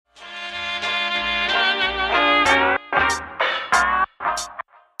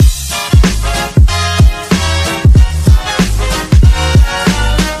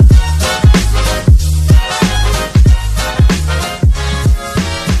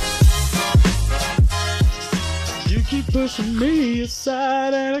pushing me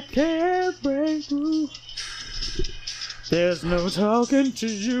aside and I can't break through. There's no talking to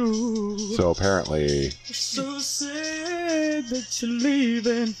you. So apparently, so sad that you're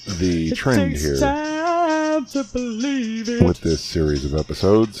leaving. The trend here time to believe it. with this series of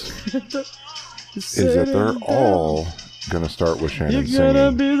episodes is that they're all going to start with Shannon You're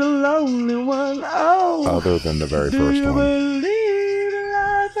gonna singing, be the lonely one. Oh, other than the very do first you one. believe in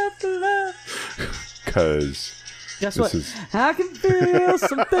life after love? Because Guess this what? is I can feel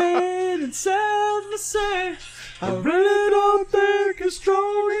something inside me say, I really don't think it's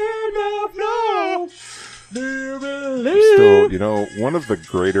strong enough. No, do you believe? still, you know, one of the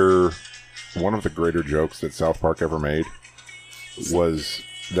greater jokes that South Park ever made was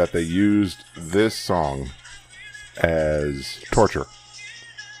that they used this song as torture.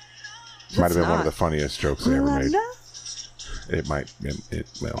 Might have been one of the funniest jokes they ever made. It might,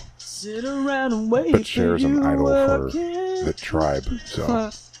 well, Sit around and wait but Cher's an idol for again. the tribe,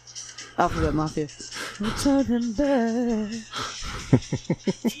 so. Alphabet Mafia. Returning back.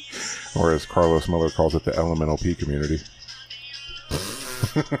 Or as Carlos Miller calls it, the Elemental P community.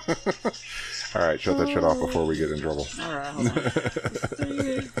 Alright, shut that shit off before we get in trouble. Alright, hold on.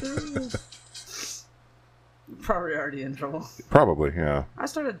 Probably already in trouble. Probably, yeah. I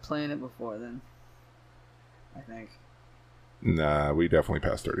started playing it before then. I think. Nah, we definitely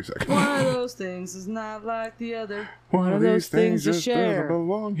passed 30 seconds. One of those things is not like the other. One of these things to just doesn't share.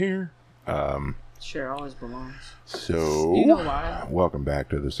 belong here. Share always belongs. So, You know why? welcome back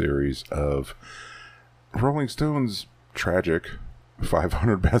to the series of Rolling Stone's tragic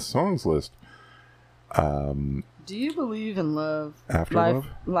 500 best songs list. Do you believe in love? After life, love?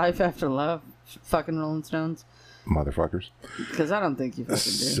 Life after love? Fucking Rolling Stones? Motherfuckers. Because I don't think you fucking do.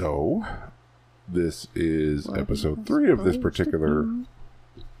 So, this is episode 3 of this particular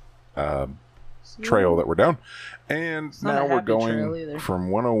trail that we're down. And not now a we're happy trail going either. from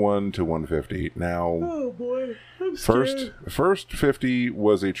 101 to 150. Now, Oh boy. I'm scared. first 50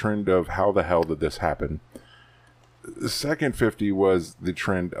 was a trend of how the hell did this happen? The second 50 was the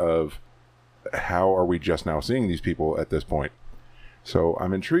trend of how are we just now seeing these people at this point? So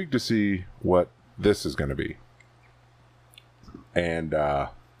I'm intrigued to see what this is going to be. And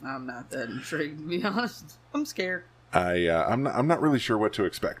I'm not that intrigued, to be honest. I'm scared. I'm not really sure what to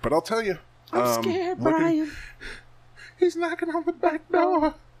expect, but I'll tell you. I'm scared, Brian. He's knocking on the back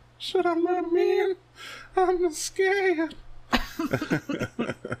door. Should I let him in? I'm scared.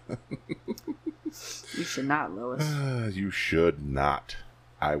 You should not, Lois. You should not.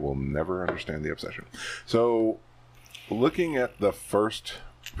 I will never understand the obsession. So, looking at the first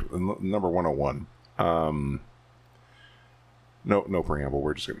number 101. No preamble.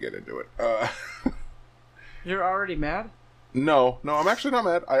 We're just gonna get into it. You're already mad? No, I'm actually not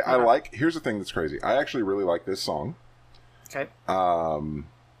mad. I like. Here's the thing that's crazy. I actually really like this song. Okay.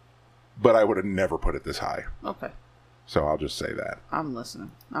 But I would have never put it this high. Okay. So I'll just say that. I'm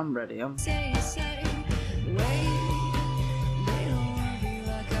listening. I'm ready. I'm... Say, wait, they don't love you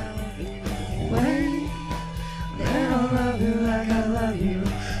like I love you. Wait, they don't love you like I love you.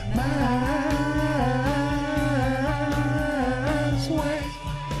 My sweat,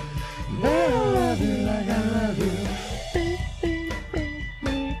 they don't love you like I love you.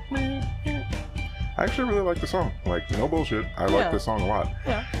 I actually really like the song. Like, no bullshit. I like this song a lot.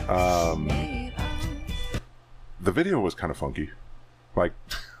 Yeah. The video was kind of funky. Like,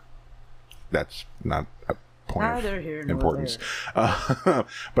 that's not a point Neither of here nor importance.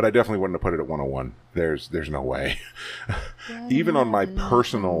 But I definitely wouldn't have put it at 101. There's no way. Even on my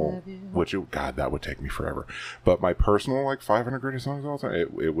personal, God, that would take me forever. But my personal, like, 500 greatest songs of all time,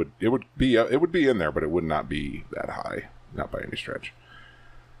 it would be in there, but it would not be that high, not by any stretch.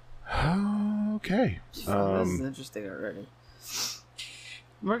 Okay. This is interesting already.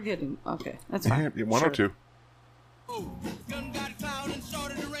 We're getting... Okay, that's fine. 102. Gun got cloud and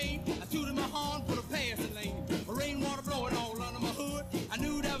started to rain. I tooted my horn for the passing lane. Rainwater blowing all under my hood. I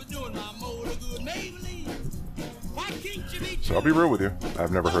knew that was doing my motor good. Maybelline, why can't you be So I'll be real with you.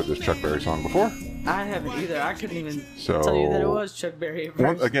 I've never heard this Chuck Berry song before. I haven't either. I couldn't even So, tell you that it was Chuck Berry at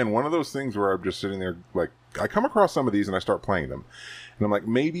first. one of those things where I'm just sitting there, like, I come across some of these and I start playing them. And I'm like,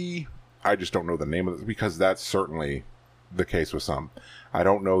 maybe I just don't know the name of it, because that's certainly the case with some. I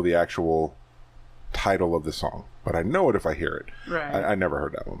don't know the actual title of the song, but I know it if I hear it. Right. I never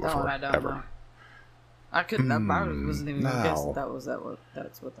heard that one before. No, I don't ever. know. I couldn't. I wasn't even going to guess now.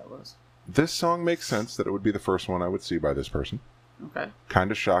 that's what that was. This song makes sense that it would be the first one I would see by this person. Okay.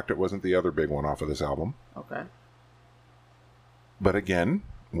 Kind of shocked it wasn't the other big one off of this album. Okay. But again,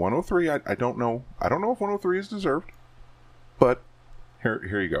 103, I don't know. I don't know if 103 is deserved. But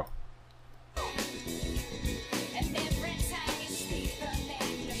here you go.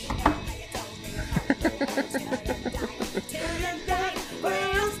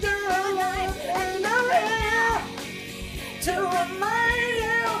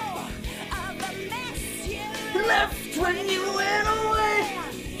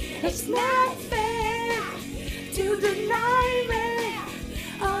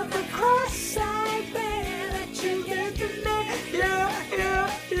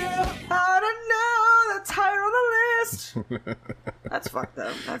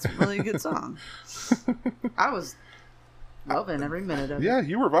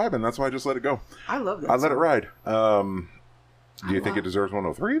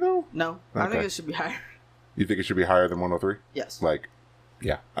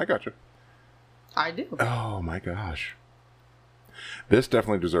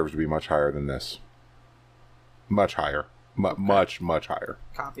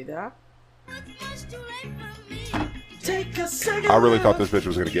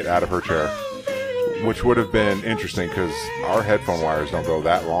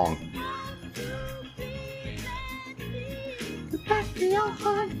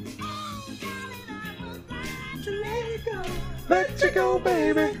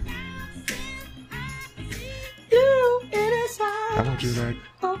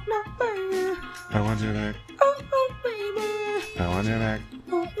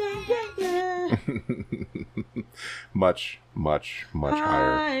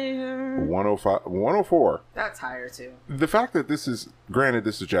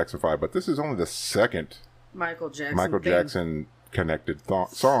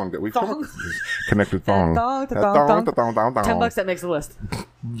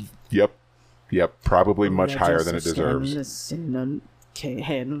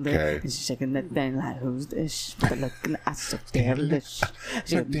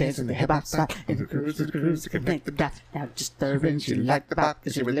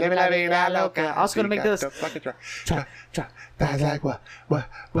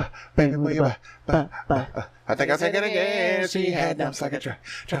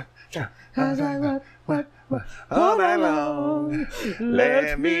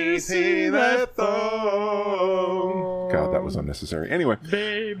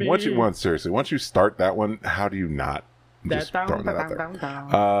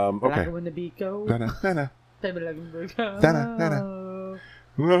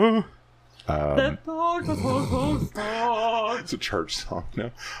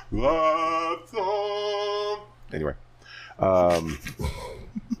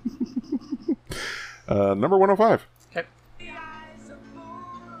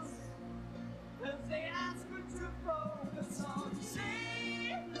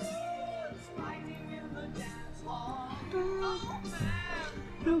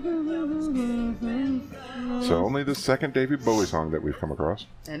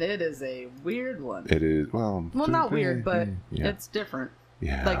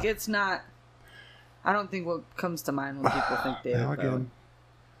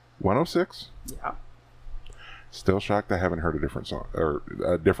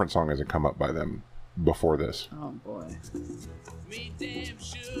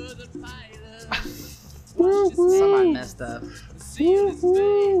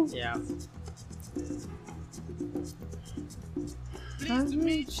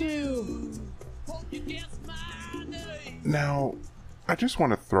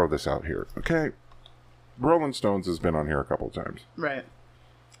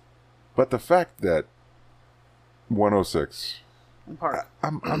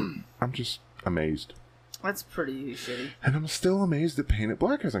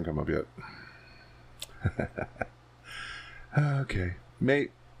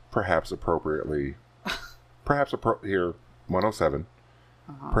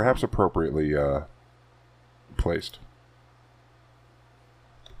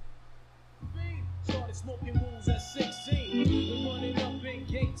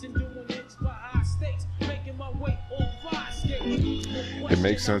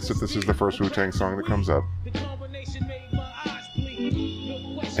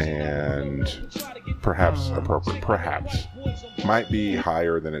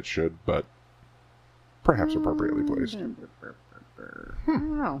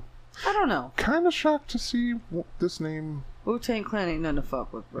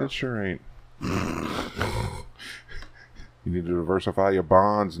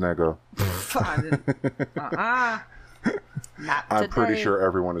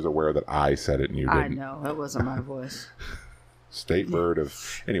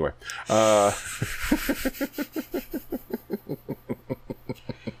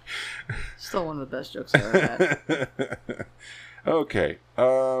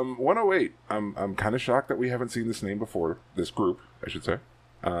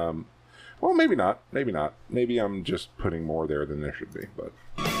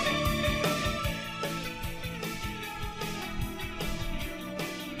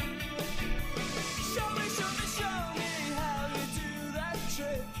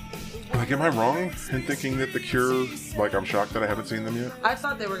 Like, am I wrong in thinking that The Cure, like, I'm shocked that I haven't seen them yet? I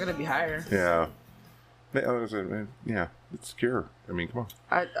thought they were gonna be higher. Yeah. Yeah, it's Cure. I mean, come on.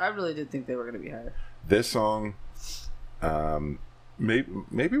 I really did think they were gonna be higher. This song,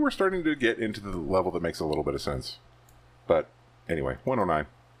 maybe we're starting to get into the level that makes a little bit of sense. But anyway, 109.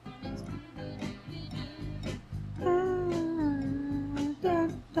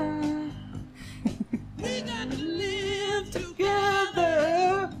 We got to live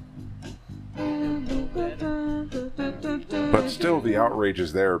together. But still, the outrage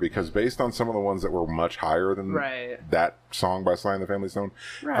is there because based on some of the ones that were much higher than that song by Sly and the Family Stone,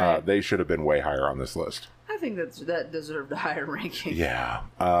 they should have been way higher on this list. I think that deserved a higher ranking. Yeah.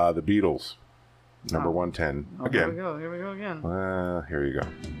 The Beatles, number 110. Oh, Again. Here we go again. Here you go.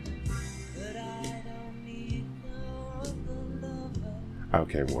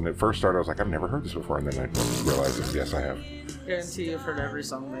 Okay, when it first started, I was like, I've never heard this before, and then I realized that, yes, I have. Guarantee you've heard every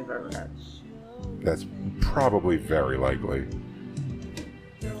song they've ever had. That's probably very likely.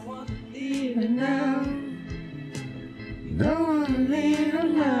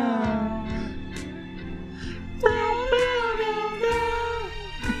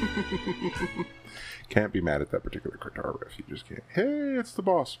 Can't be mad at that particular guitar riff. You just can't. Hey, it's the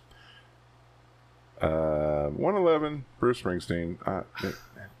boss. 111, Bruce Springsteen.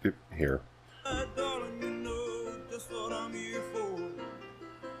 Here. Darling, you know just what I'm here for.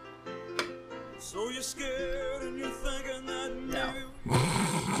 So you're scared and you're thinking that maybe.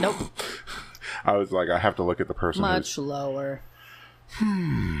 Nope. I was like, I have to look at the person Much lower.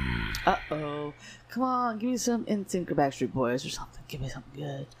 Uh-oh. Come on, give me some NSYNC or Backstreet Boys or something. Give me something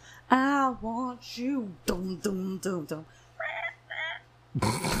good. I want you. Dum, dum, dum, dum.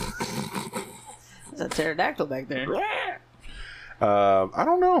 There's a pterodactyl back there. I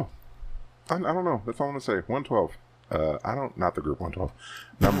don't know. I don't know. That's all I'm going to say. 112. Not the group 112.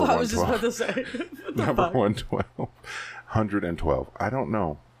 Number 112. I was just about to say. Number 112. 112. I don't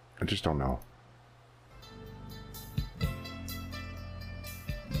know. I just don't know.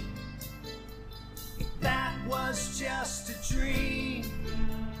 That was just a dream.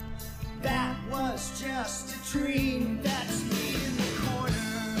 That was just a dream. That's me in the corner.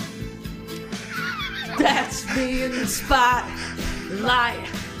 That's me in the spotlight,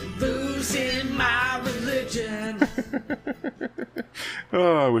 losing my religion.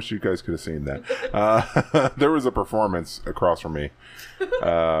 Oh, I wish you guys could have seen that. There was a performance across from me.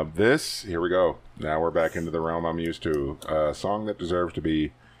 Here we go. Now we're back into the realm I'm used to. A song that deserves to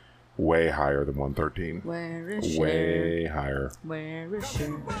be way higher than 113. Where is Way higher. Where is she?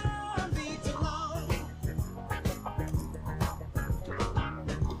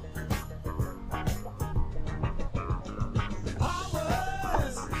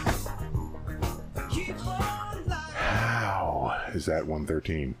 How is that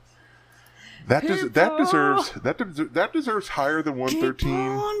 113? That deserves higher than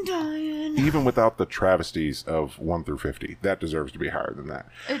 113. Even without the travesties of 1 through 50, that deserves to be higher than that.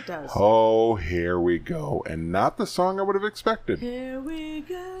 It does. Oh, here we go, and not the song I would have expected. Here we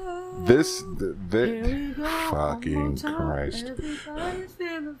go. Here we go. Fucking Christ. Everybody's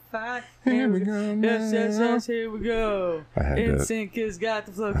feeling fine. Here we go. Yes, here we go. NSYNC has got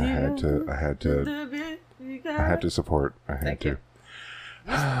the flow. I had to support. I had to.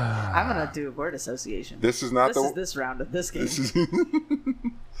 I'm gonna do a word association. This is not this round of this game.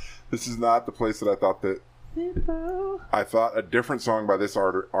 This is not the place that I thought that. I thought a different song by this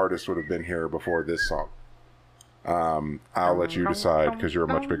artist would have been here before this song. I'll let you decide because you're a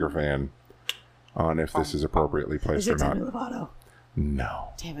much bigger fan on if this is appropriately placed or not. Demi Lovato?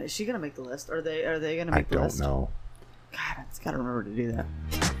 No. Damn it! Is she gonna make the list? Are they gonna make the list? I don't know. God, I just gotta remember to do that.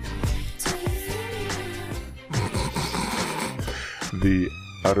 The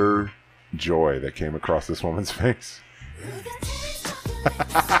utter joy that came across this woman's face.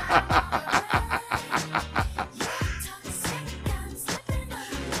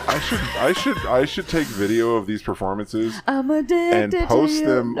 I should take video of these performances and post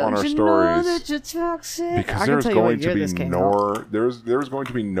them on our stories because there's going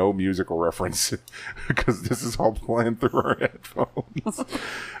to be no musical reference because this is all playing through our headphones.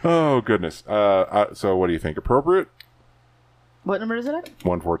 Oh goodness. So what do you think? Appropriate? What number is it at?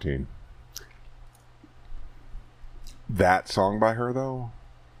 114. That song by her though?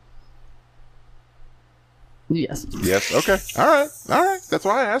 Yes. Yes. Okay. All right. That's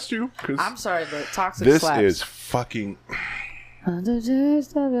why I asked you. I'm sorry, but Toxic this slaps. is fucking. I'll do the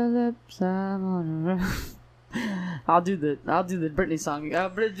Britney song.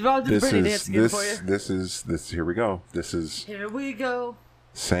 I'll do the Britney dance again for you. This. Here we go. This is. Here we go.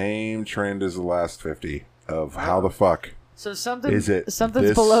 Same trend as the last 50 of how the fuck So something, Is it something's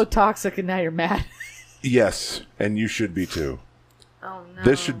this- below toxic, and now you're mad. Yes, and you should be too. Oh no.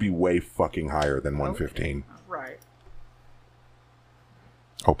 This should be way fucking higher than 115. Right.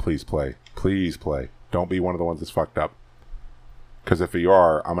 Oh, please play. Please play. Don't be one of the ones that's fucked up. Because if you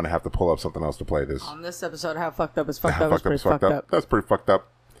are, I'm going to have to pull up something else to play this. On this episode, how fucked up is fucked How up is fucked up pretty is fucked fucked up? up. That's pretty fucked up.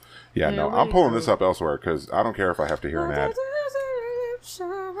 Yeah, no, Here I'm we pulling go. this up elsewhere because I don't care if I have to hear an ad.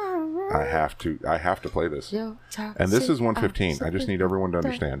 I have to play this. Yo, And this is 115. I just need everyone to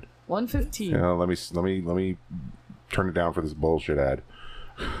understand. 115. Yeah, let me turn it down for this bullshit ad.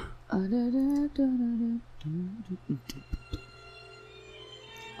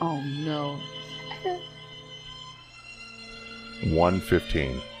 Oh no.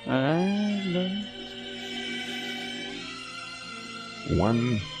 115.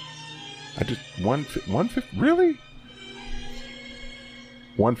 One fifty. Really?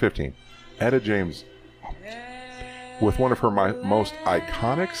 115. Etta James with one of her most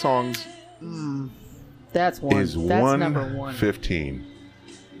iconic songs That's one. is That's number one. 115.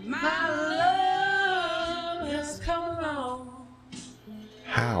 My love has come along.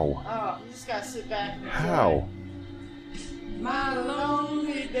 How? Oh, you just gotta sit back. And How? My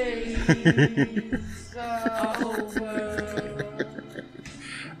lonely days are over.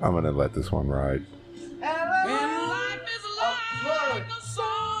 I'm gonna let this one ride. And life is like a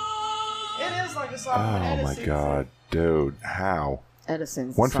song. It is like a song. Oh my god, dude! How?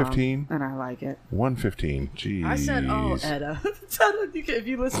 Edison's 115? and I like it. 115. Jeez. I said, "Oh, Etta." If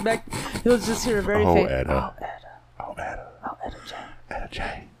you listen back, you'll just hear a very Oh, faint. Etta. Oh, Etta. Oh, Etta. Oh, Etta J. Etta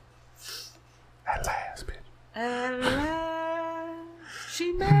J. At last, bitch. At last,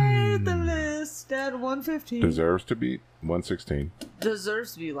 she made the list at 115. Deserves to be 116.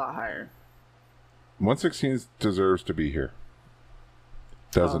 Deserves to be a lot higher. 116 deserves to be here.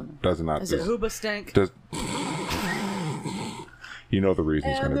 Does not. Is it Hooba Stank? Does you know the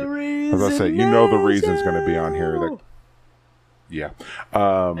reason's And going to the be? I was gonna say you know the reason's going to be on here. That, yeah.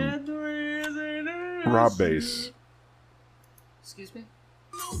 And the reason is Rob Bass. Excuse me?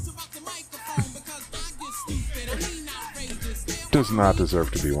 Does not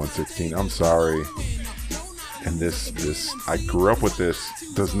deserve to be 116. I'm sorry. And this I grew up with this.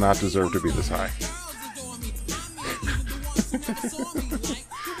 Does not deserve to be this high.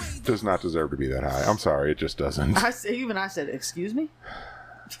 Does not deserve to be that high. I'm sorry, it just doesn't. I said, excuse me?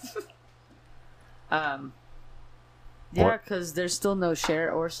 Yeah, What? because there's still no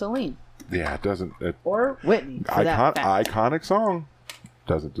Cher or Celine. Yeah, it doesn't. Or Whitney, for that fact. Iconic song.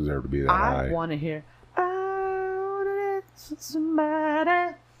 Doesn't deserve to be that high. I want to hear, I want to dance with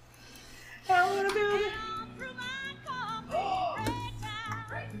somebody. I want to be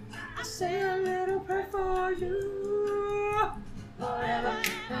I say a little prayer for you. Forever.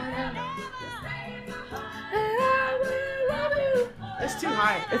 It's too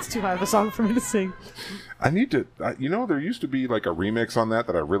high. It's too high of a song for me to sing. I need to. There used to be like a remix on that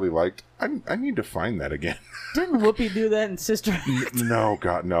I really liked. I need to find that again. Didn't Whoopi do that in Sister Act? No,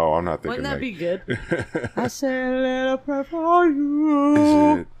 God, no. I'm not thinking Wouldn't that be good? that. I say a little prayer for you.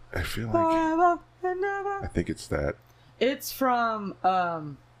 Is it? I feel like. Forever and ever. I think it's that. It's from.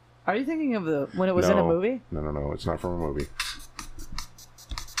 Are you thinking of the when it was in a movie? No. It's not from a movie.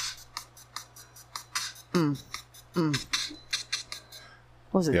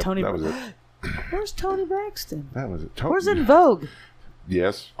 What was it? Yep, Tony. that was it. Where's Tony Braxton? That was it. Where's In Vogue?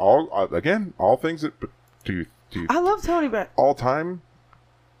 Yes. All things that. Do you I love Tony Braxton. all time?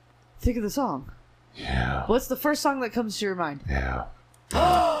 Think of the song. Yeah. What's the first song that comes to your mind? Yeah.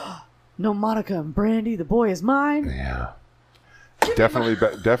 No Monica and Brandy. The boy is mine. Yeah.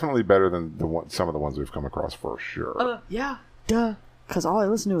 Definitely better than some of the ones we've come across for sure. Yeah. Duh. Because all I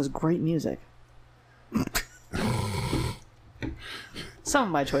listen to is great music. Some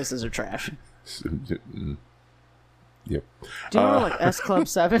of my choices are trash. Yep. Do you remember like S Club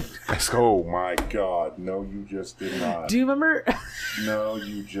 7? Oh my God! No, you just did not. Do you remember? No,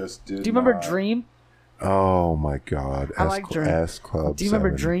 you just did. Do you remember not. Dream? Oh my God! I like Dream. S Club. Do you remember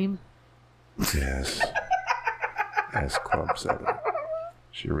 7. Dream? Yes. S Club 7.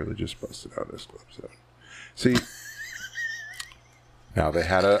 She really just busted out S Club 7. See, now they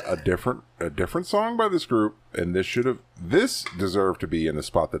had a different song by this group, and this deserved to be in the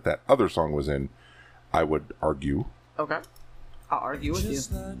spot that other song was in. I would argue. Okay. I'll argue with you.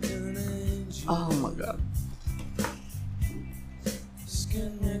 Oh my God.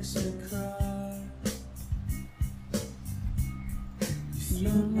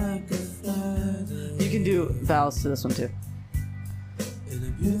 You can do vowels to this one too.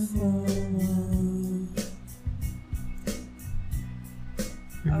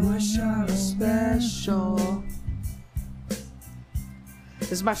 I wish I was special.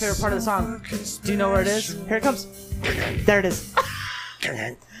 This is my favorite part of the song. Do you know where it is? Here it comes. There it is.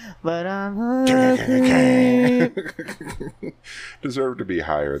 But I'm hungry. Deserved to be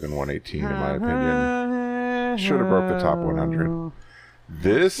higher than 118 in my opinion. Should have broke the top 100.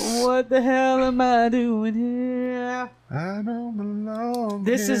 This. What the hell am I doing here? I don't belong.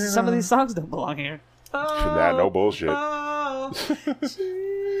 This here. is some of these songs don't belong here. That no bullshit.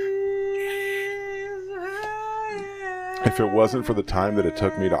 If it wasn't for the time that it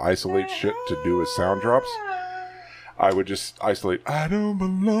took me to isolate shit to do as sound drops, I would just isolate I don't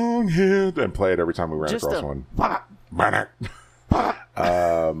belong here and play it every time we ran Just across a- one.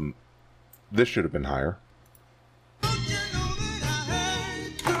 This should have been higher. Through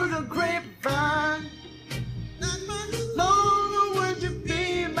the grapevine, long would you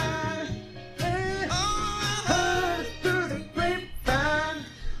be mine? Heard through the grapevine,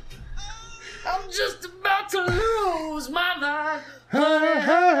 I'm just about to lose my mind.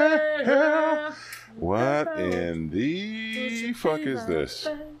 What in the fuck is this?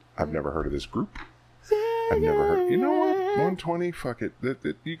 I've never heard of this group. I've never heard. You know what? 120. Fuck it.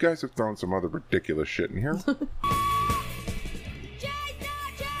 You guys have thrown some other ridiculous shit in here.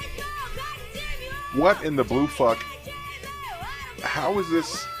 What in the blue fuck? How is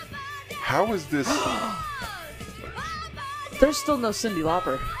this? How is this? There's still no Cyndi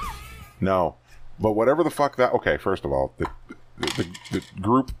Lauper. No, but whatever the fuck that. Okay, first of all, the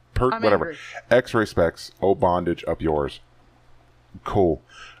group, I'm whatever. angry. X-Ray Specs, Oh Bondage, Up Yours. Cool.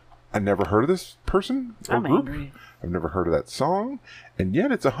 I never heard of this person or I'm group. angry. I've never heard of that song, and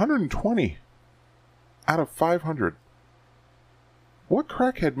yet it's 120 out of 500. What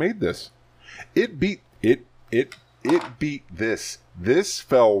crackhead made this? It beat this. This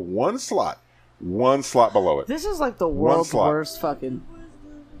fell one slot below it. This is like the world's slot. worst fucking.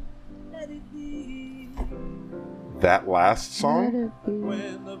 That last song,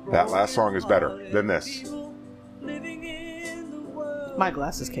 is better than this. My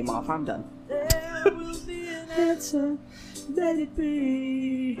glasses came off. I'm done. Let it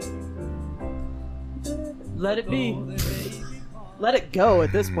be. Let it be. Let it go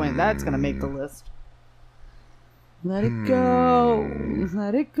at this point. That's going to make the list. Let it go.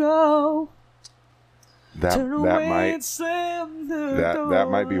 Let it go. That Turn away that might and slam the that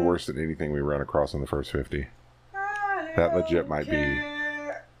might be door. worse than anything we run across in the first 50. That legit might be.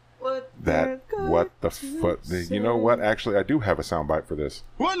 That what the fuck? You know what? Actually, I do have a soundbite for this.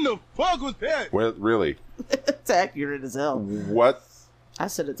 What the fuck was that? Well, really, It's accurate as hell. what? I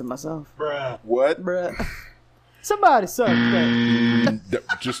said it to myself. What? Bruh. Somebody suck that.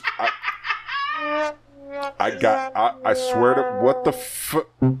 Just I swear to what the fuck?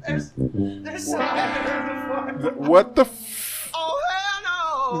 What the? Oh, hell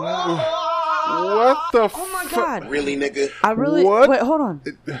no! What the? Oh my god. Really, nigga? I really What? wait, hold on.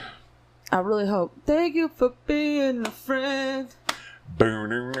 I really hope. Thank you for being a friend.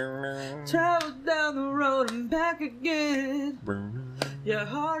 Travel down the road and back again. Your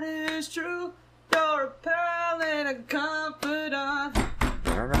heart is true. You're a pal and a confidant.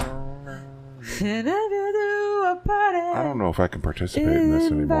 And if you do a party, I don't know if I can participate in this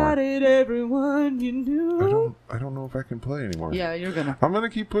anymore. invited everyone you knew. I don't know if I can play anymore. Yeah, you're gonna. I'm gonna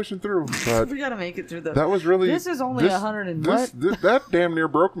keep pushing through, but We gotta make it through the. that was really. This is only 100 and what? That damn near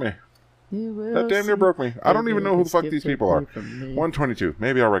broke me. You will That damn near see. broke me. I don't even know who the fuck Skip these it people are. away from me. 122.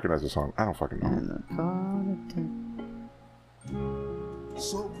 Maybe I'll recognize the song. I don't fucking know. And the corner tent.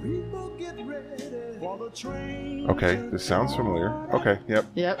 So people get ready for the train. Okay, this sounds familiar. Okay, yep.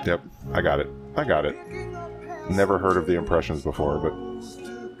 Yep. I got it. Never heard of the Impressions before, but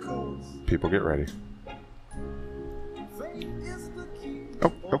people get ready.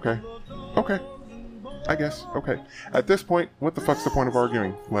 Oh, okay. Okay. I guess. Okay. At this point, what the fuck's the point of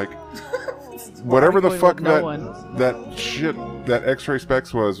arguing? Like, whatever the Arguing fuck with no one. that shit that X-Ray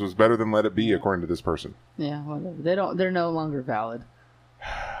Specs was better than Let It Be according to this person. Yeah, whatever. They're no longer valid.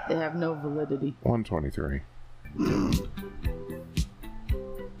 They have no validity. 123.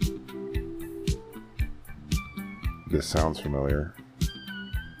 This sounds familiar.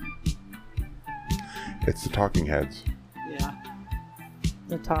 It's the Talking Heads. Yeah.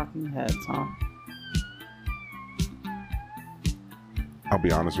 The Talking Heads, huh? I'll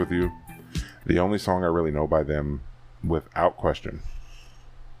be honest with you. The only song I really know by them, without question,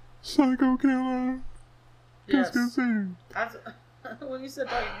 Psycho Killer. Yes. Sing. When you said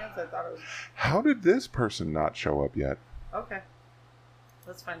Talking Heads, I thought it was... How did this person not show up yet? Okay.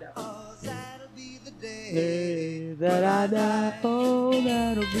 Let's find out. That'll be the day. Day that I die, oh,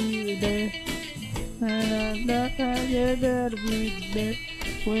 that'll be the day. Yeah, that'll be the day.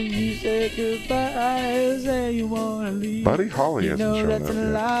 When you say goodbye, say you wanna leave. Buddy Holly You hasn't know shown that's up a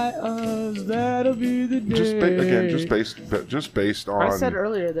yet. lie. That'll be the day. Just based on. I said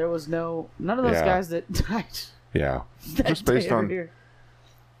earlier there was none of those Yeah. guys that died. Yeah. That Just based day on. over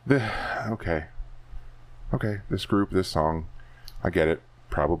here. Okay, this group, this song, I get it.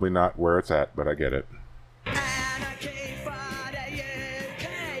 Probably not where it's at, but I get it.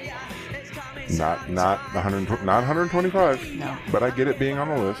 Not 125, No. but I get it being on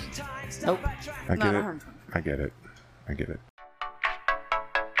the list. Nope. I get Not it. 120. I get it. I get it.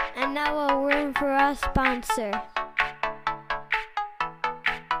 And now a word for our sponsor.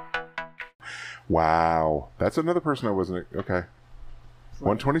 Wow, that's another person I wasn't. Okay,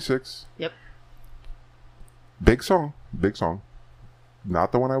 126. Yep. Big song.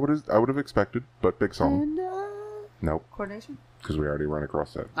 Not the one I would have expected, but big song. And, Nope, coordination? because we already ran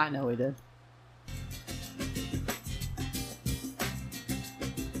across that. I know we did.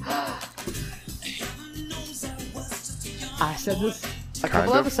 I said this a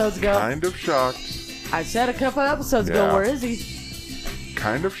couple episodes ago. Kind of shocked. I said a couple episodes ago, Yeah. where is he?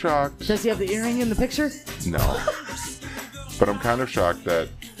 Kind of shocked. Does he have the earring in the picture? No. But I'm kind of shocked that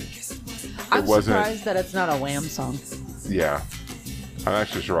I'm wasn't- surprised that it's not a Wham song. yeah. I'm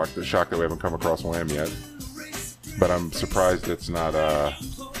actually shocked that we haven't come across Wham yet. But I'm surprised it's not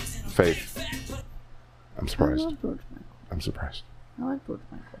Faith. I'm I surprised. love George Michael. I'm surprised. I like George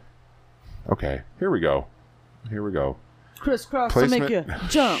Michael. Okay, here we go. Crisscross to make you Placement-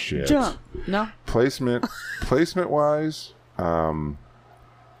 jump, Shit. jump. No? Placement wise,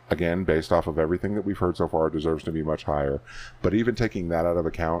 again, based off of everything that we've heard so far, it deserves to be much higher. But even taking that out of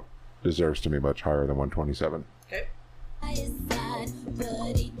account, deserves to be much higher than 127. Okay.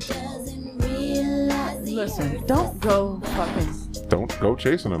 Listen, don't go fucking. Don't go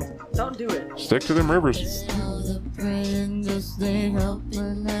chasing them. Don't do it. Stick to them rivers.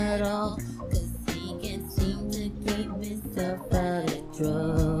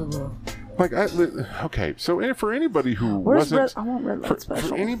 Like, okay, so for anybody who Where's wasn't, I want Red Light for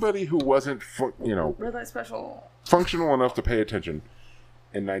Special. anybody who wasn't, Red Light Special. functional enough to pay attention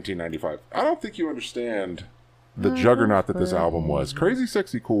in 1995, I don't think you understand the juggernaut that this album was. Crazy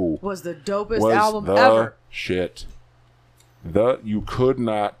Sexy Cool Was the dopest was album the ever. shit. You could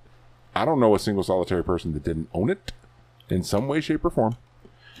not. I don't know a single solitary person that didn't own it in some way, shape, or form.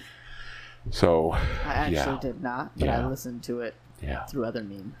 So, I actually yeah. did not, but I Yeah. listened to it Yeah. through other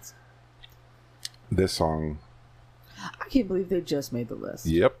means. This song, I can't believe they just made the list.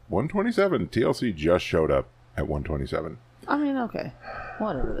 yep, 127. TLC just showed up at 127. I mean, okay.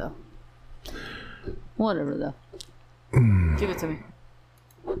 Whatever, though. Give it to me.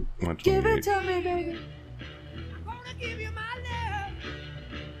 128. Give it to me, baby. I'm gonna give you my love.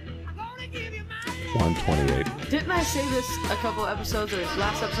 I'm gonna give you my love. 128. Didn't I say this a couple episodes or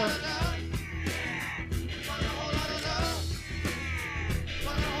last episode?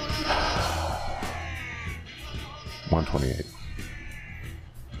 128.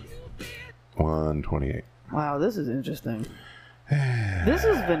 128. Wow, this is interesting. This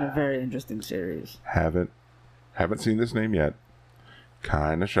has been a very interesting series. Haven't seen this name yet.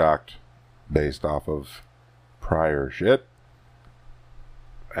 Kind of shocked, based off of prior shit.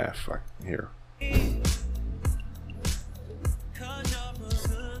 Fuck. Here.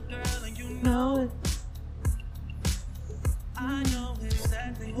 No,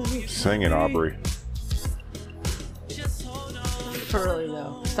 Sing it, Aubrey. early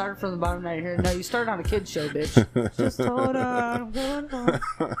though. Started from the bottom right here. No, you started on a kid's show, bitch. Just hold on, hold on.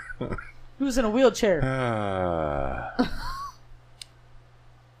 He was in a wheelchair.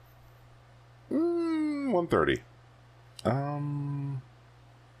 130.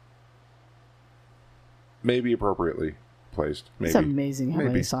 Maybe appropriately placed. Maybe. It's amazing how many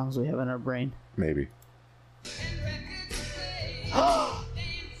Maybe. songs we have in our brain. Maybe.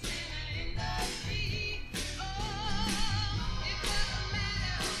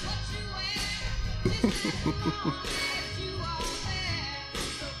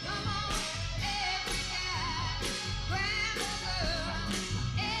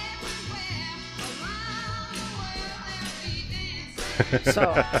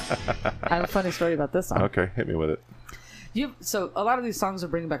 So, I have a funny story about this song. Okay, hit me with it. So a lot of these songs are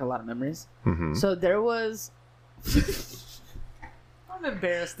bringing back a lot of memories. Mm-hmm. So there was. I'm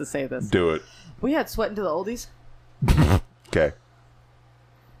embarrassed to say this. Do it. We had Sweat into the Oldies. Okay.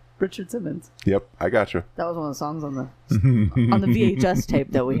 Richard Simmons. Yep, I got you. That was one of the songs on the VHS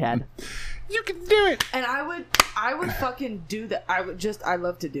tape that we had. You can do it. And I would fucking do that. I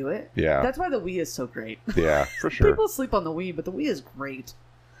love to do it. Yeah. That's why the Wii is so great. Yeah, for sure. People sleep on the Wii, but the Wii is great.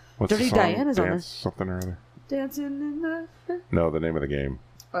 What's the Dirty song? Diane is on Dance something or other. Dancing in the. No, the name of the game.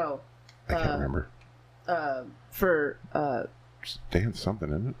 Oh. I can't remember. For Just Dance something,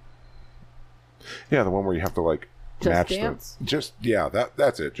 isn't it? Yeah, the one where you have to like Just match Dance?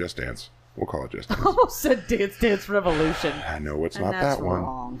 That's it. Just Dance. We'll call it Just Dance. almost said Dance Dance Revolution. I know it's And not that's that one.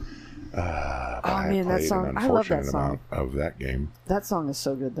 wrong. But Oh, I man, that played song- an I love that unfortunate song. amount of that game. That song is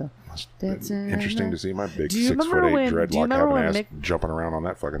so good though. It's Dancing interesting in to see my big Do you 6'8" remember when- do you dreadlock remember having when ass Mick- jumping around on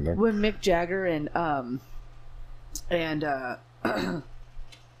that fucking thing. When Mick Jagger and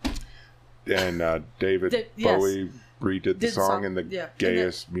David Yes. Bowie redid the Did song song- in the yeah, and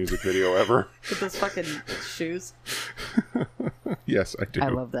gayest music video ever. with those fucking shoes. Yes, I do. I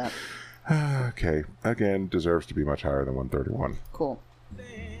love that. Okay, again, deserves to be much higher than 131. Cool.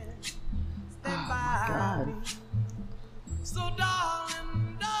 God. So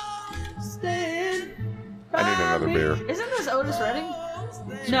darling, darling, stand I need another beer. Isn't this Otis Redding?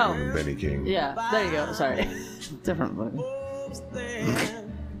 No. And Benny King. Yeah, there you go. Sorry. Different one.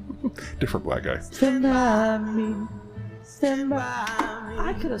 Different black guy. Stand by me. Stand by.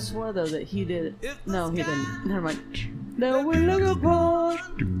 I could have swore though that he did it. No, he didn't. Never mind. No, we look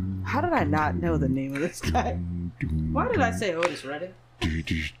upon. How did I not know the name of this guy? Why did I say Otis Redding?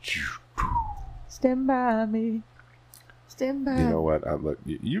 Stand by me. Stand by. You know what? Look,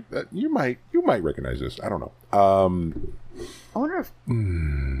 you might recognize this. I don't know. I wonder if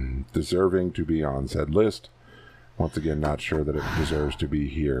Deserving to be on said list. Once again, not sure that it deserves to be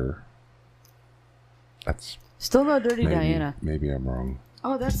here. That's still no Dirty Diana. Maybe I'm wrong.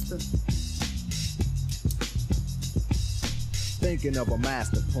 Oh, that's the. Thinking of a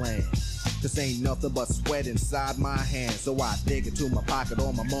master plan. This ain't nothing but sweat inside my hands. So I dig into my pocket,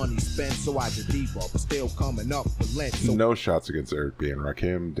 all my money spent. So I get deeper, but still coming up for Lent. So No shots against Eric B. and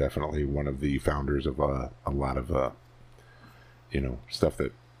Rakim. Definitely one of the founders of a lot of stuff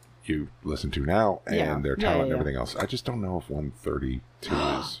that you listen to now and Yeah. their Yeah, talent yeah, and yeah. everything else. I just don't know if 132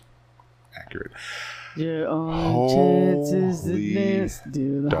 is accurate. Your only chance is to Holy dance.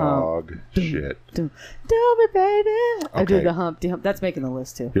 Do the hump. Dog shit. Do me, baby. I do Okay. the hump. That's making the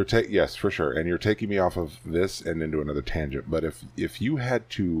list too. Yes, for sure. And you're taking me off of this and into another tangent. But if you had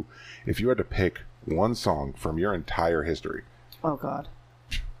to pick one song from your entire history, Oh God.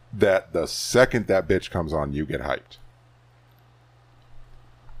 that the second that bitch comes on, you get hyped.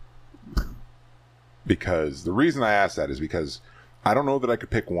 Because the reason I asked that is because I don't know that I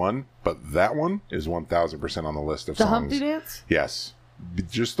could pick one, but that one is 1,000% on the list of The songs. Humpty Dance. Yes.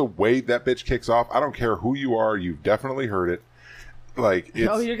 Just the way that bitch kicks off. I don't care who you are. You've definitely heard it. Like, it's,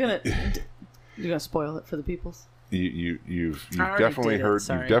 Oh, you're gonna spoil it for the peoples. you've I already definitely did it, heard.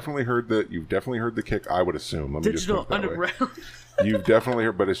 sorry. You've definitely heard the kick. I would assume. Let me Digital just put it that way. Underground. You've definitely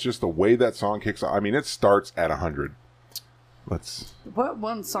heard, but it's just the way that song kicks off. I mean, it starts at 100. Let's. What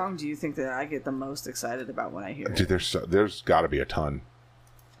one song do you think that I get the most excited about when I hear Dude, it? there's got to be a ton.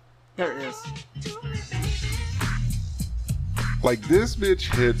 There it is. Like, this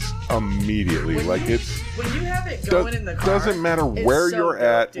bitch hits immediately. Like, it's When you have it going in the car, doesn't matter it's where so you're dope,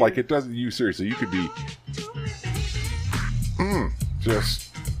 at. dude. Like, it doesn't. You seriously, you could be. Just.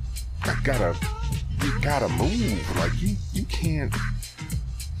 You gotta move. Like, you can't.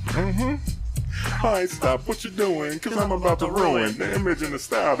 Alright, stop what you're doing, cause I'm about to ruin the image and the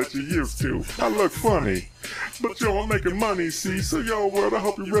style that you're used to. I look funny, but yo, I'm making money, see? So yo, world, I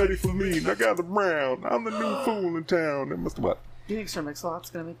hope you're ready for me. Now gather round, I'm the new fool in town. And what? Do you think Sir Mix-a-Lot's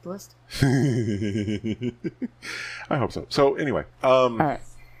gonna make the list? I hope so. So anyway, All right,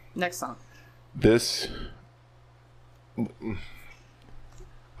 next song. this,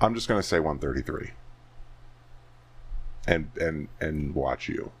 I'm just gonna say 133, and watch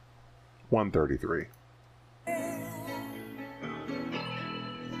you. 133.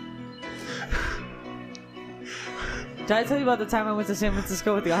 Did I tell you about the time I went to San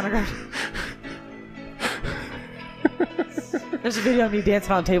Francisco with the Honor Guard? There's a video of me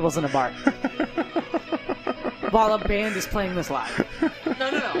dancing on tables in a bar while a band is playing this live.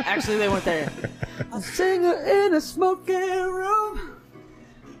 No. Actually, they weren't there. A singer in a smoking room,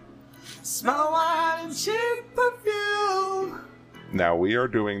 smell wine and cheap perfume. Now we are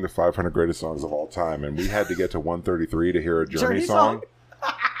doing the 500 greatest songs of all time, and we had to get to 133 to hear a Journey song.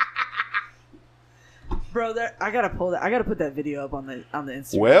 Bro, I gotta pull that. I gotta put that video up on the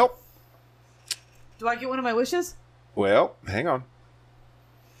Instagram. Well, Do I get one of my wishes? hang on.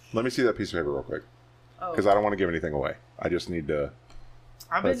 Let me see that piece of paper real quick, Oh, because I don't want to give anything away. I just need to.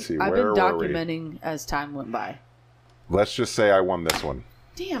 I've let's see, been where were we? documenting as time went by. Let's just say I won this one.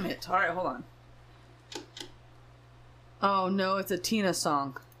 Damn it! All right, hold on. Oh no, it's a Tina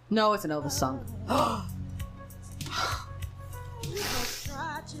song. No, it's an Elvis song.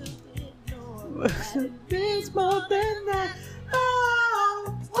 It's more than that.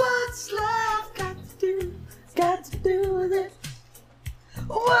 Oh.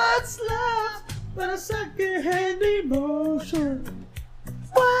 a second-hand emotion.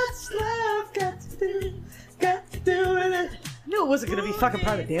 What's love got to do? Got to do with it. I knew it wasn't gonna be fucking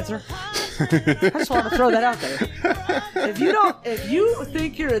Private Dancer. I just want to throw that out there. If you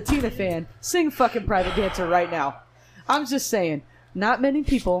think you're a Tina fan, sing fucking Private Dancer right now. I'm just saying, not many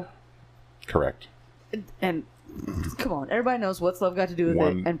people. Correct. And come on, everybody knows What's Love Got to Do with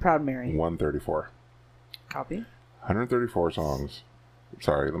It and Proud Mary. 134. Copy. 134 songs.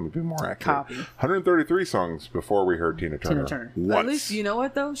 Sorry, let me be more accurate. Copy. 133 songs before we heard Tina Turner. Tina Turner. Once. At least you know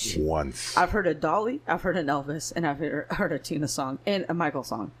what though? Once. I've heard a Dolly, I've heard an Elvis, and I've heard a Tina song and a Michael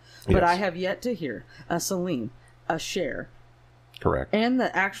song. But Yes. I have yet to hear a Celine, a Cher, Correct. and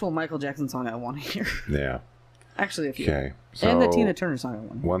the actual Michael Jackson song I want to hear. Yeah. Actually, a few. Okay. So And the Tina Turner song I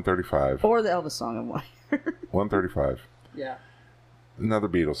want to hear. 135. Or the Elvis song I want to hear. 135. Yeah. Another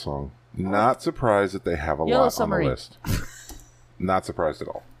Beatles song. Not surprised that they have a Yellow lot Submarine. on the list. Not surprised at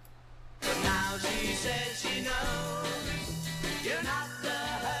all. Now she says she knows you're not the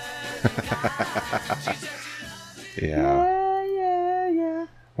hurt. She says she loves you. Yeah. Yeah.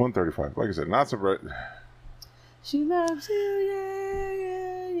 135. Like I said, not surprised. She loves you,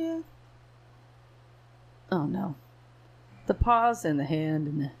 yeah. Oh no. The paws and the hand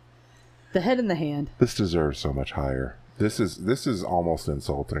and the head and the hand. This deserves so much higher. This is almost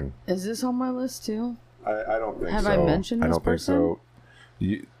insulting. Is this on my list too? I don't think Have so. I mentioned I this don't think so.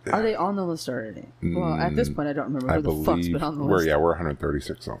 Are they on the list already? Well, at this point, I don't remember I who the fuck's believe been on the list. we're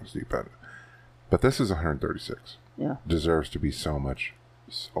 136 songs deep in it. But this is 136. Yeah. Deserves to be so much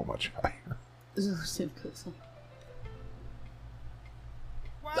higher.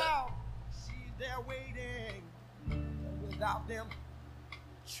 Wow, she's there waiting without them.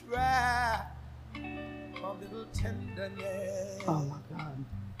 Try a little tenderness. Oh my god.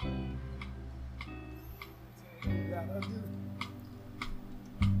 You gotta do.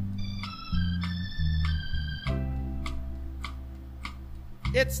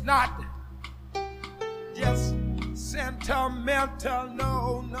 It's not just sentimental,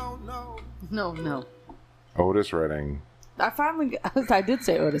 no. No. Otis Redding. I did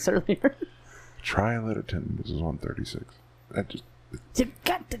say Otis earlier. Try a little tender. This is 136. That just. You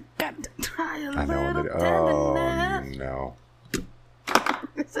got to try a I know. little Oh tenderness. no.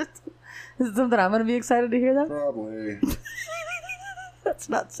 Is it something I'm going to be excited to hear that? Probably. That's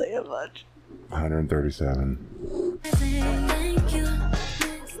not saying much. 137.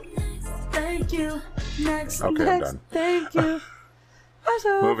 Thank you. Next. Okay, I'm done. Thank you. I'm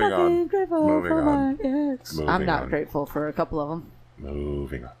so Moving on. fucking grateful Moving for on. my ex. Moving I'm not on. grateful for a couple of them.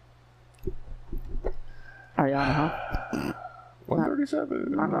 Moving on. Ariana, huh?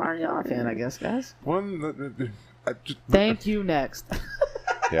 137. I'm an Ariana fan, I guess, guys. Thank you, next.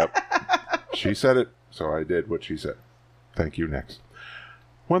 Yep. She said it, so I did what she said. Thank you, next.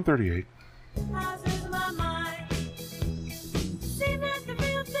 138.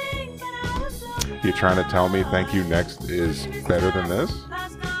 You trying to tell me thank you, next is better than this?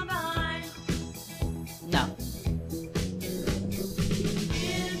 No.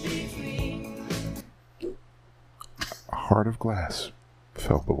 Heart of Glass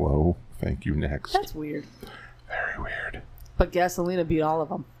fell below. Thank you, next. That's weird. Very weird. But Gasolina beat all of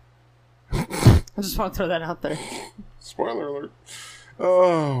them. I just want to throw that out there. Spoiler alert.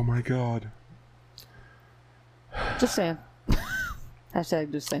 Oh my god. Just saying.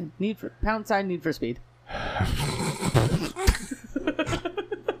 Hashtag just saying. Need for speed.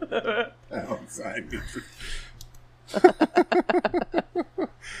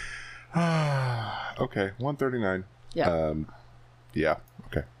 Okay, 139. Yeah. Yeah,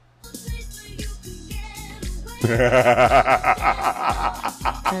 okay.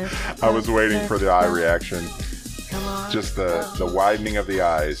 I was waiting for the eye reaction. Come on. Just the widening of the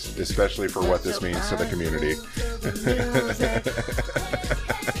eyes, especially for what this means to the community.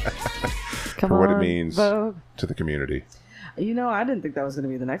 Come for what it on, means Vogue. to the community. You know, I didn't think that was going to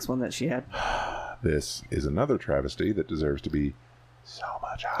be the next one that she had. This is another travesty that deserves to be so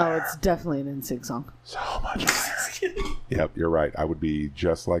much Oh, higher. it's definitely an NSYNC song. So much higher. Yep, you're right. I would be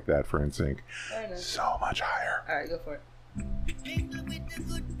just like that for NSYNC. So much higher. All right, go for it.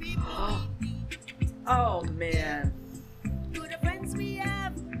 Oh, man.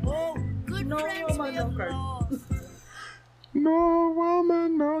 No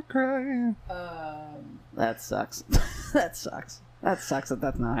woman, no cry. That sucks. That sucks. That sucks that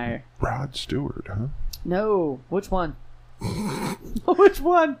that's not higher. Rod Stewart, huh? No. Which one? Which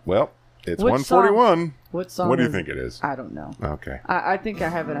one? Well, it's Which 141. What song? What do you is think it is? I don't know. Okay. I think I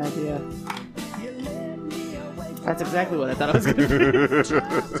have an idea. That's exactly what I thought I was going to do.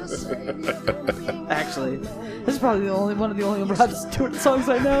 Actually, this is probably one of the only Rod Stewart songs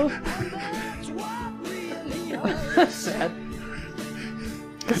I know. That's sad.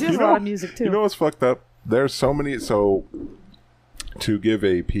 Because he has a lot of music too. You know what's fucked up? There's so many. So, to give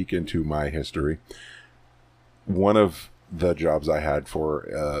a peek into my history, one of the jobs I had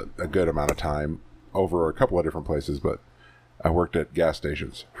for a good amount of time over a couple of different places, but I worked at gas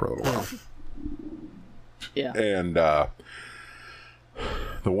stations for a little while. Yeah. And the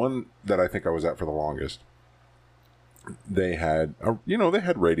one that I think I was at for the longest, they had, they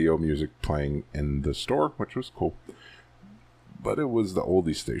had radio music playing in the store, which was cool. But it was the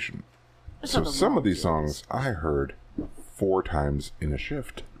oldie station. So some of these songs I heard 4 times in a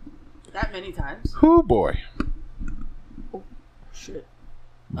shift. That many times? Oh boy. Oh, shit.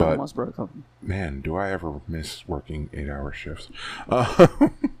 I But almost broke something. man, do I ever miss working 8-hour shifts. I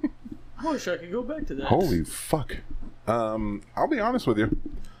wish I could go back to that. Holy fuck. I'll be honest with you.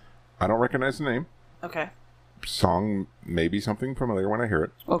 I don't recognize the name. Okay. Song may be something familiar when I hear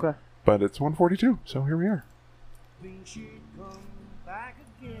it. Okay. But it's 142, so here we are. Think she'd come back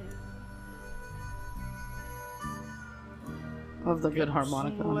again. Love the good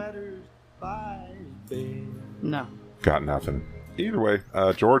harmonica. Some letters by his bed. No. Got nothing. Either way,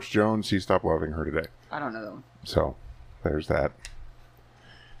 George Jones, He Stopped Loving Her Today. I don't know that one. So, there's that.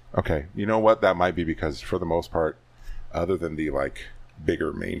 Okay, you know what? That might be because, for the most part, other than the, like,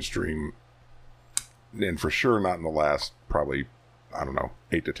 bigger mainstream, and for sure not in the last, probably, I don't know,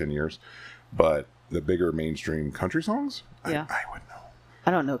 8 to 10 years, but the bigger mainstream country songs, Yeah. I would know.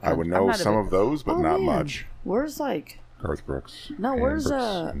 I don't know. I would know some of those, but not much. Where's like... Garth Brooks. No, Ann where's,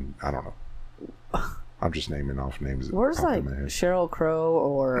 Brooks, and I don't know. I'm just naming off names. that Where's pop in like my head. Sheryl Crow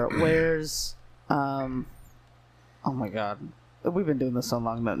or where's oh my god. We've been doing this so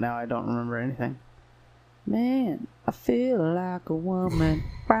long that now I don't remember anything. Man, I feel like a woman.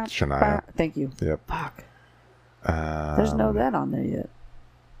 Shania. Thank you. Yep. Fuck. There's no that on there yet.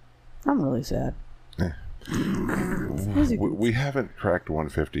 I'm really sad. We haven't cracked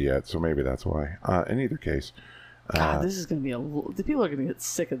 150 yet, so maybe that's why. In either case, God, this is gonna be the people are gonna get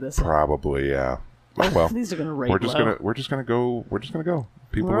sick of this. probably yeah. Oh well, These are gonna rate we're just low. gonna go.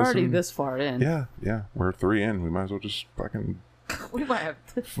 People We're already listen. this far in. Yeah. We're 3 in. We might as well just fucking We might have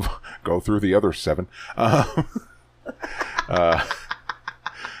to. go through the other 7.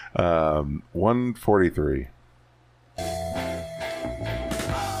 143.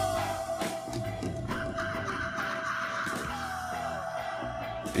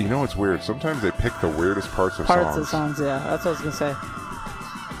 You know what's weird? Sometimes they pick the weirdest parts of songs. Yeah. That's what I was gonna say.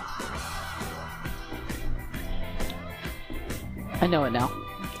 I know it now.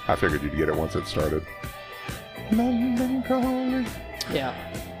 I figured you'd get it once it started. London Calling. Yeah.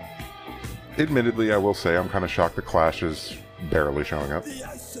 Admittedly, I will say I'm kind of shocked the Clash is barely showing up.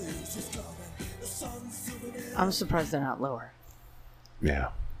 I'm surprised they're not lower, Yeah.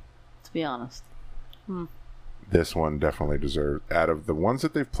 to be honest. This one definitely deserves... Out of the ones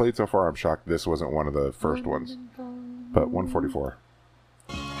that they've played so far, I'm shocked this wasn't one of the first ones. But 144.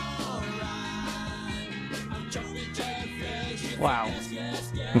 Wow.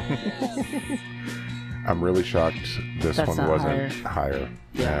 I'm really shocked this That's one not wasn't higher.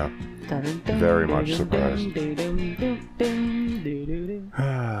 Yeah. Very much surprised.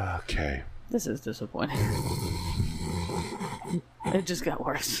 Okay. This is disappointing. It just got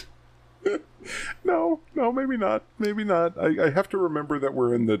worse. No, maybe not. Maybe not. I have to remember that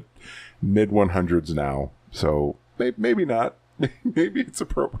we're in the mid 100s now. So maybe not. Maybe it's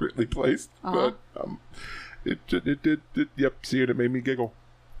appropriately placed. But it did. Yep, see it. It made me giggle.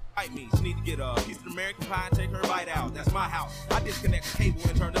 Fight me. She need to get a piece of American pie and take her bite out. That's my house. I disconnect the cable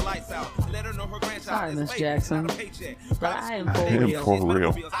and turn the lights out. Let her know her grandchild Sorry, is Miss fake. Jackson. It's not a paycheck. But I am I for am real. for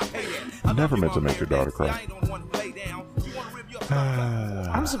real. I pay that. Never meant to make your daughter cry. I ain't the one who lay down. You wanna rip you up?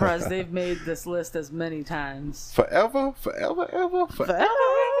 I'm surprised they've made this list as many times. Forever.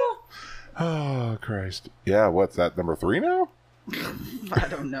 Oh, Christ. Yeah, what's that? Number 3 now? I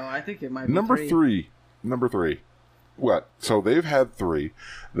don't know. I think it might be Number 3. What? So they've had 3.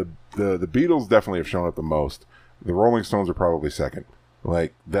 The Beatles definitely have shown up the most. The Rolling Stones are probably second.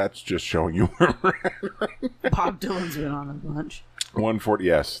 Like, that's just showing you where we're at. Bob Dylan's been on a bunch. 140.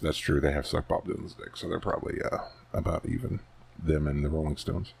 Yes, that's true. They have sucked Bob Dylan's dick, so they're probably about even. Them and the Rolling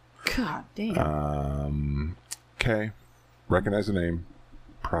Stones. God damn. Okay. Recognize the name.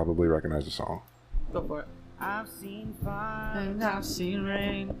 Probably recognize the song. Go for it. I've seen fire. And I've seen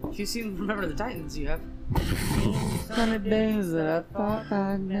rain. If you've seen Remember the Titans, you have. Sunny days that I thought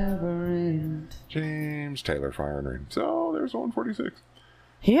I'd never end. James Taylor, Fire and Rain. So there's 146.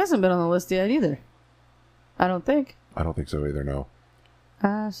 He hasn't been on the list yet either. I don't think. I don't think so either, no.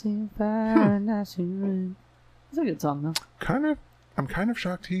 I've seen fire and I've seen rain. It's a good song though. I'm kind of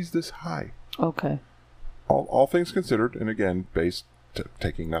shocked he's this high. Okay. all things considered, and again,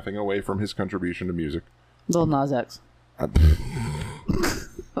 taking nothing away from his contribution to music. Lil Nas X.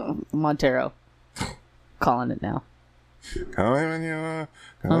 Montero. Calling it now. Call me when you want,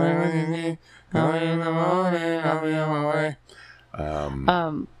 call me when you need, call me in the morning, I'll be on my way.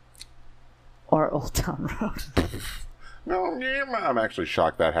 Or Old Town Road. No, I'm actually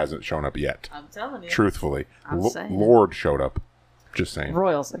shocked that hasn't shown up yet. I'm telling you. Truthfully. I'm saying. Lord showed up. Just saying.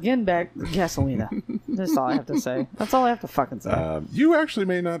 Royals. Again, back Gasolina. That's all I have to say. That's all I have to fucking say. You actually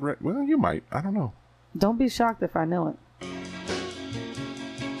may not... well, you might. I don't know. Don't be shocked if I know it.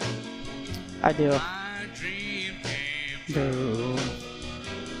 I do.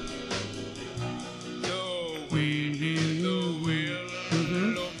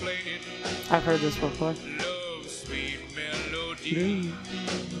 I've heard this before.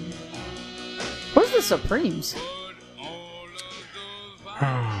 Where's the Supremes?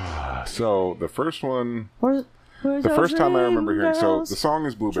 So the first one, Where's the first time I remember hearing, so the song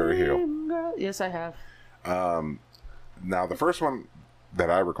is Blueberry Hill. Yes, I have. Now the first one that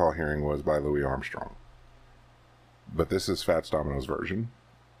I recall hearing was by Louis Armstrong, but this is Fats Domino's version.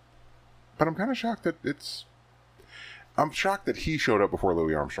 But I'm kind of shocked that I'm shocked that he showed up before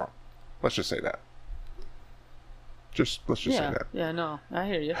Louis Armstrong. Let's just say that. Let's just say that. Yeah, no, I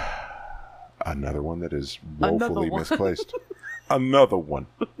hear you. Another one that is woefully misplaced. Another one.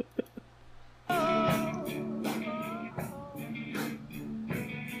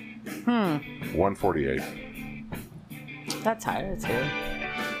 148. That's higher too.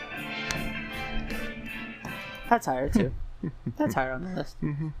 That's higher too. That's higher on the list.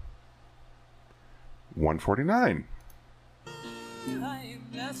 149.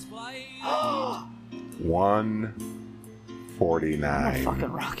 149. I'm a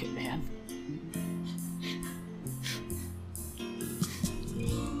fucking rocket, man.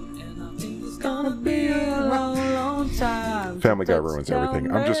 It's gonna be a long, long time. Family Guy ruins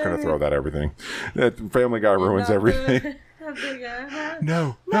everything. I'm just gonna throw that everything. That Family Guy ruins everything.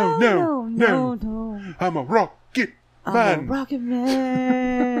 No. I'm a rocket man. I'm a rocket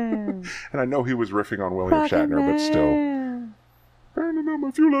man. And I know he was riffing on William Shatner, but still. Burning on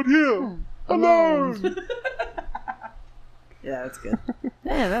my fuel out here. Alone. Yeah, that's good.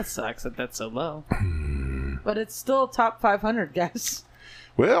 Man, that sucks that that's so low. But it's still top 500, guys.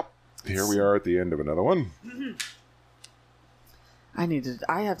 Well, here we are at the end of another one.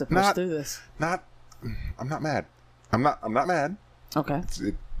 I have to push through this. I'm not mad. I'm not mad. Okay. It's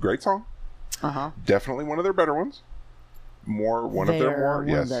a great song. Uh-huh. Definitely one of their better ones. One of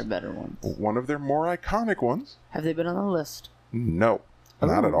their better ones. One of their more iconic ones. Have they been on the list? No,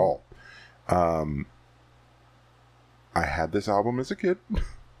 not at all. I had this album as a kid.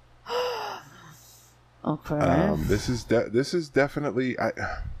 Okay. This is definitely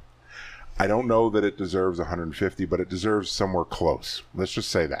I don't know that it deserves 150, but it deserves somewhere close. Let's just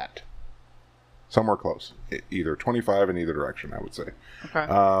say that. Somewhere close. Either 25 in either direction, I would say. Okay.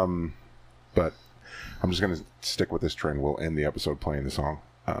 But I'm just going to stick with this trend. We'll end the episode playing the song.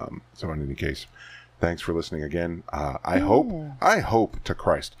 So in any case, thanks for listening again. I hope to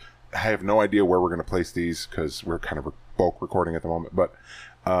Christ. I have no idea where we're going to place these because we're kind of bulk recording at the moment. But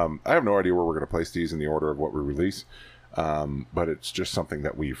I have no idea where we're going to place these in the order of what we release. But it's just something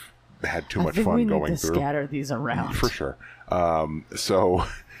that we've had too much fun going through. Scatter these around for sure. So,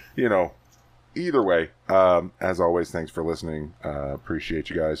 either way, as always, thanks for listening. Appreciate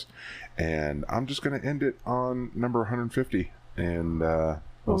you guys. And I'm just going to end it on number 150. And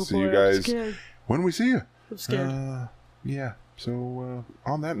we'll see you guys when we see you. I'm scared. Yeah. So,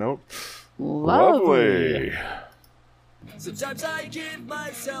 on that note, lovely. Sometimes I give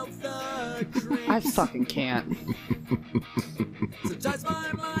myself the creeps. I fucking can't. Sometimes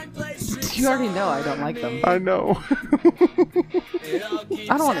my mind plays tricks. You already know I don't like them. I know. I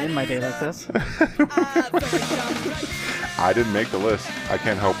don't want to end my day like this. I didn't make the list. I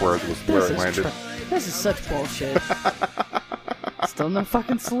can't help where it landed. This is such bullshit. Still no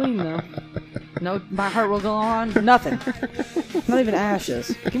fucking Celine though. No, My Heart Will Go On. Nothing. Not even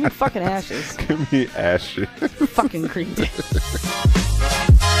Ashes. Give me fucking Ashes. Give me Ashes. Fucking Green Day.